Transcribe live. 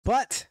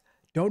But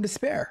don't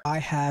despair. I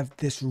have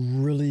this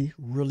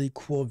really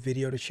cool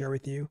video to share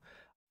with you.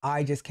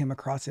 I just came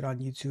across it on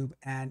YouTube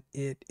and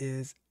it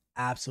is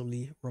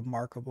absolutely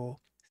remarkable,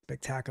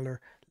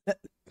 spectacular.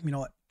 You know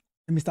what?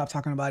 Let me stop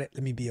talking about it.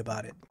 Let me be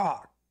about it.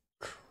 Oh,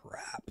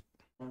 crap.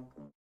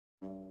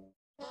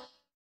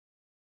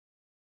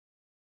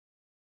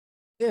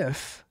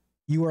 If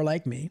you are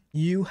like me,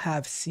 you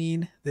have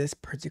seen this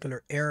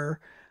particular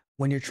error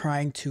when you're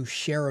trying to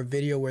share a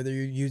video, whether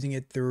you're using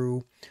it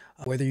through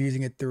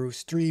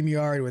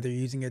StreamYard, whether you're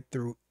using it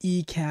through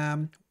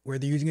Ecamm,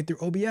 whether you're using it through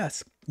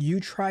OBS. You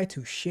try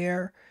to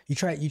share, you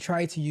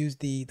try to use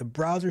the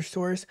browser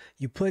source,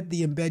 you put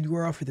the embed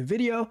URL for the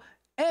video,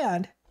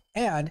 and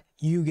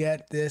you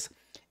get this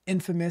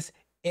infamous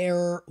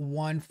error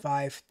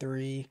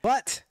 153.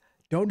 But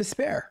don't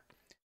despair.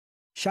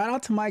 Shout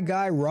out to my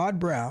guy Rod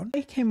Brown.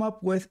 He came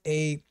up with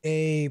a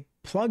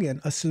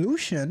plugin, a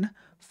solution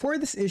for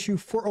this issue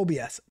for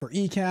OBS, for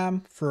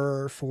Ecamm,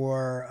 for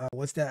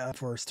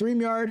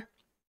StreamYard.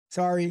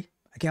 Sorry,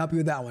 I can't help you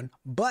with that one.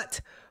 But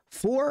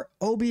for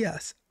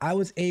OBS, I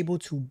was able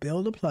to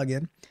build a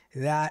plugin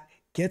that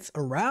gets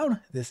around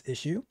this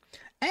issue.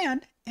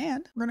 And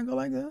we're gonna go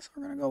like this.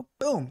 We're gonna go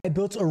boom. I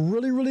built a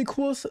really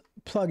cool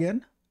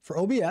plugin for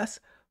OBS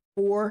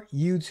for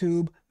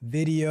YouTube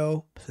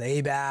video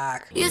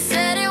playback. You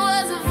said it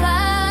was a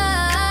vibe.